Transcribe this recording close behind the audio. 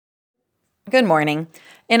Good morning.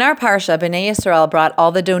 In our parsha, Bnei Yisrael brought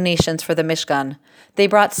all the donations for the Mishkan. They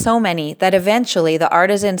brought so many that eventually the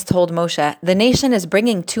artisans told Moshe, "The nation is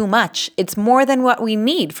bringing too much. It's more than what we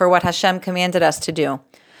need for what Hashem commanded us to do."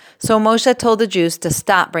 So Moshe told the Jews to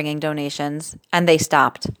stop bringing donations, and they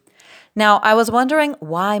stopped. Now, I was wondering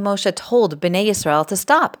why Moshe told Bnei Yisrael to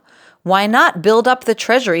stop. Why not build up the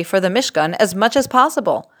treasury for the Mishkan as much as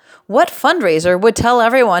possible? What fundraiser would tell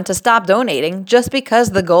everyone to stop donating just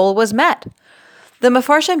because the goal was met? The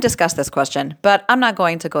Mefarshim discussed this question, but I'm not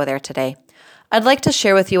going to go there today. I'd like to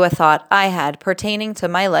share with you a thought I had pertaining to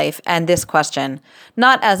my life and this question,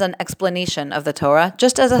 not as an explanation of the Torah,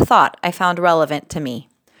 just as a thought I found relevant to me.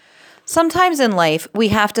 Sometimes in life, we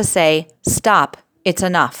have to say, stop, it's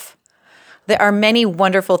enough. There are many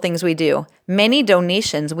wonderful things we do, many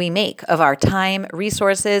donations we make of our time,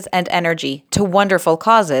 resources, and energy to wonderful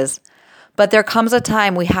causes. But there comes a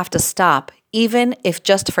time we have to stop, even if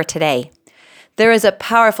just for today. There is a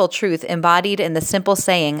powerful truth embodied in the simple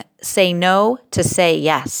saying, say no to say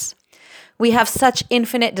yes. We have such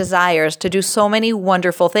infinite desires to do so many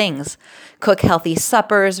wonderful things. Cook healthy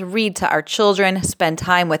suppers, read to our children, spend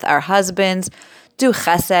time with our husbands, do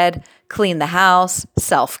chesed, clean the house,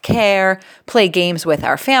 self-care, play games with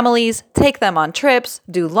our families, take them on trips,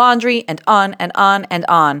 do laundry, and on and on and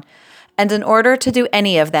on. And in order to do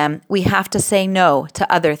any of them, we have to say no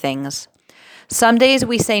to other things. Some days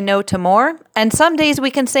we say no to more, and some days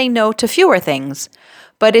we can say no to fewer things.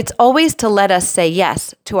 But it's always to let us say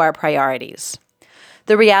yes to our priorities.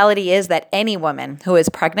 The reality is that any woman who is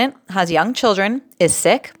pregnant, has young children, is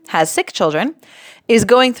sick, has sick children, is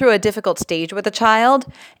going through a difficult stage with a child,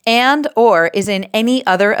 and or is in any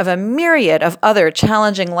other of a myriad of other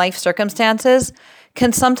challenging life circumstances,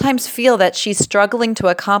 can sometimes feel that she's struggling to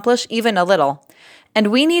accomplish even a little. And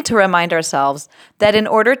we need to remind ourselves that in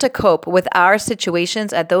order to cope with our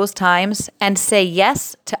situations at those times and say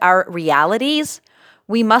yes to our realities,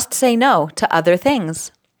 we must say no to other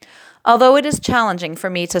things. Although it is challenging for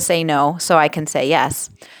me to say no so I can say yes,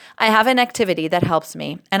 I have an activity that helps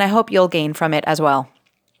me, and I hope you'll gain from it as well.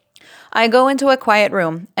 I go into a quiet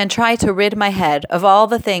room and try to rid my head of all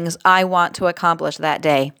the things I want to accomplish that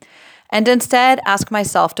day, and instead ask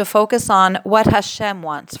myself to focus on what Hashem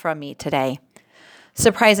wants from me today.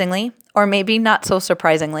 Surprisingly, or maybe not so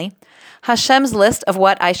surprisingly, Hashem's list of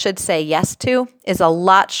what I should say yes to is a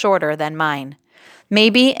lot shorter than mine.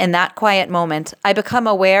 Maybe in that quiet moment, I become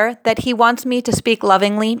aware that He wants me to speak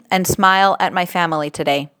lovingly and smile at my family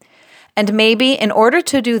today. And maybe in order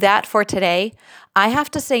to do that for today, I have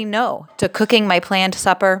to say no to cooking my planned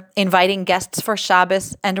supper, inviting guests for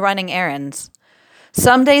Shabbos, and running errands.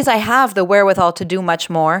 Some days I have the wherewithal to do much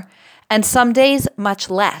more, and some days much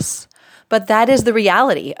less. But that is the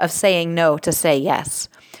reality of saying no to say yes.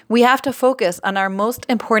 We have to focus on our most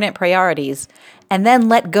important priorities and then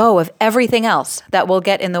let go of everything else that will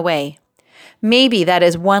get in the way. Maybe that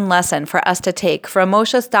is one lesson for us to take from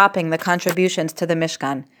Moshe stopping the contributions to the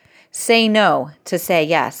Mishkan. Say no to say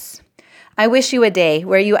yes. I wish you a day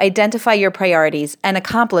where you identify your priorities and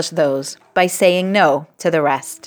accomplish those by saying no to the rest.